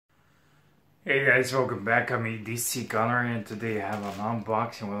Hey guys, welcome back. I'm edcgunner and today I have an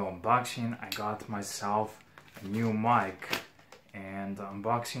unboxing. I got myself a new mic, and the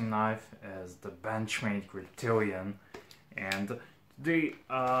unboxing knife is the Benchmade Reptilian. And today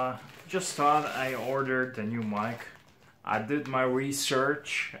just thought I ordered the new mic. I did my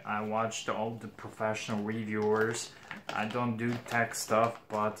research. I watched all the professional reviewers. I don't do tech stuff,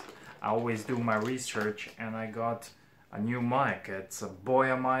 but I always do my research, and I got a new mic. It's a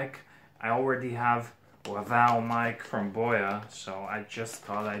BOYA mic. I already have a Laval mic from BOYA, so I just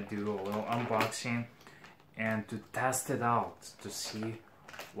thought I'd do a little unboxing and to test it out to see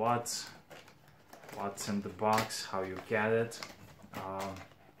what's in the box, how you get it,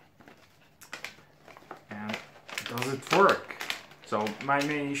 and does it work. So my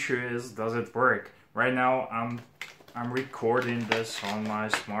main issue is, does it work? Right now I'm recording this on my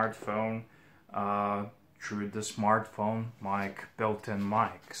smartphone through the smartphone mic, built-in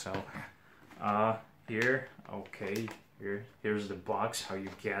mic. So here's the box, how you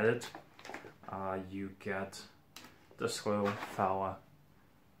get it. You get this little fella.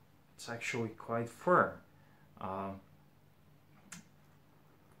 It's actually quite firm.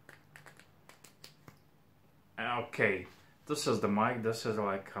 Okay, this is the mic. This is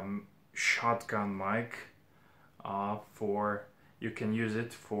like a shotgun mic. You can use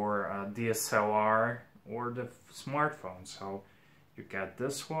it for DSLR or the smartphone. So you get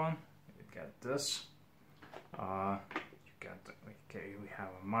this one, you get this, we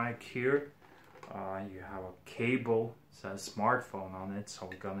have a mic here, you have a cable, it says smartphone on it, so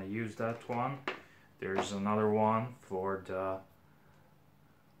we're gonna use that one. There's another one for the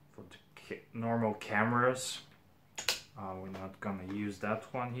normal cameras. We're not gonna use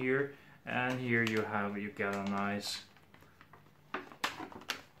that one here. And here you get a nice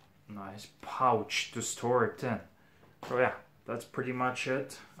pouch to store it in. So yeah, that's pretty much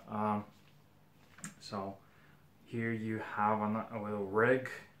it. So here you have a little rig,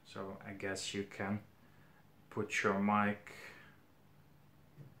 so I guess you can put your mic.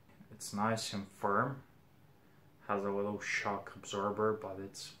 It's nice and firm, has a little shock absorber, but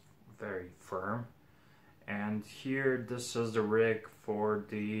it's very firm. And here, this is the rig for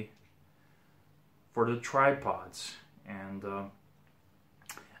the tripods, and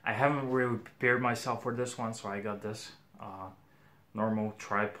I haven't really prepared myself for this one, so I got this normal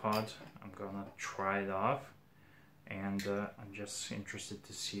tripod. I'm gonna try it off, and I'm just interested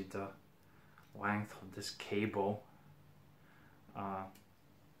to see the length of this cable.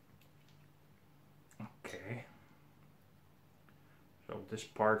 Okay, so this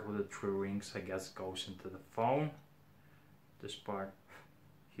part with the three rings, I guess, goes into the phone. This part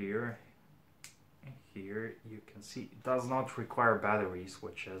here you can see it does not require batteries,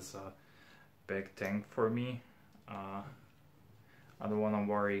 which is a big thing for me. I don't want to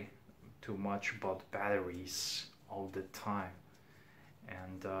worry too much about batteries all the time.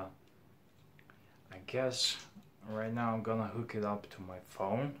 And I guess right now I'm gonna hook it up to my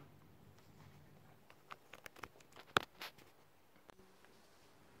phone.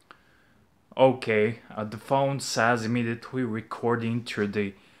 Okay, the phone says immediately recording through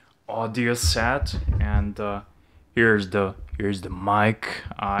the audio set, and here's the mic.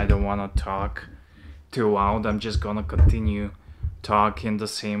 I don't want to talk too loud. I'm just gonna continue talking the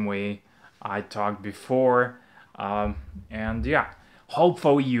same way I talked before, and yeah,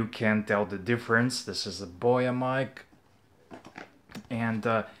 hopefully you can tell the difference. This is a BOYA mic, and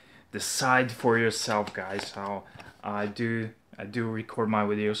decide for yourself, guys. How I do record my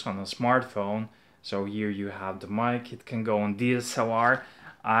videos on a smartphone. So here you have the mic. It can go on DSLR.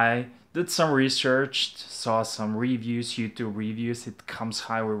 I did some research, saw some reviews, YouTube reviews. It comes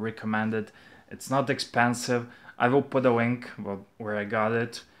highly recommended. It's not expensive. I will put a link where I got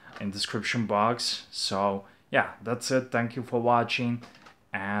it in the description box. So yeah, that's it. Thank you for watching,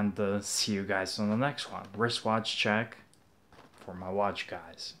 and see you guys on the next one. Wristwatch check for my watch,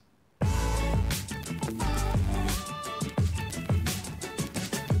 guys.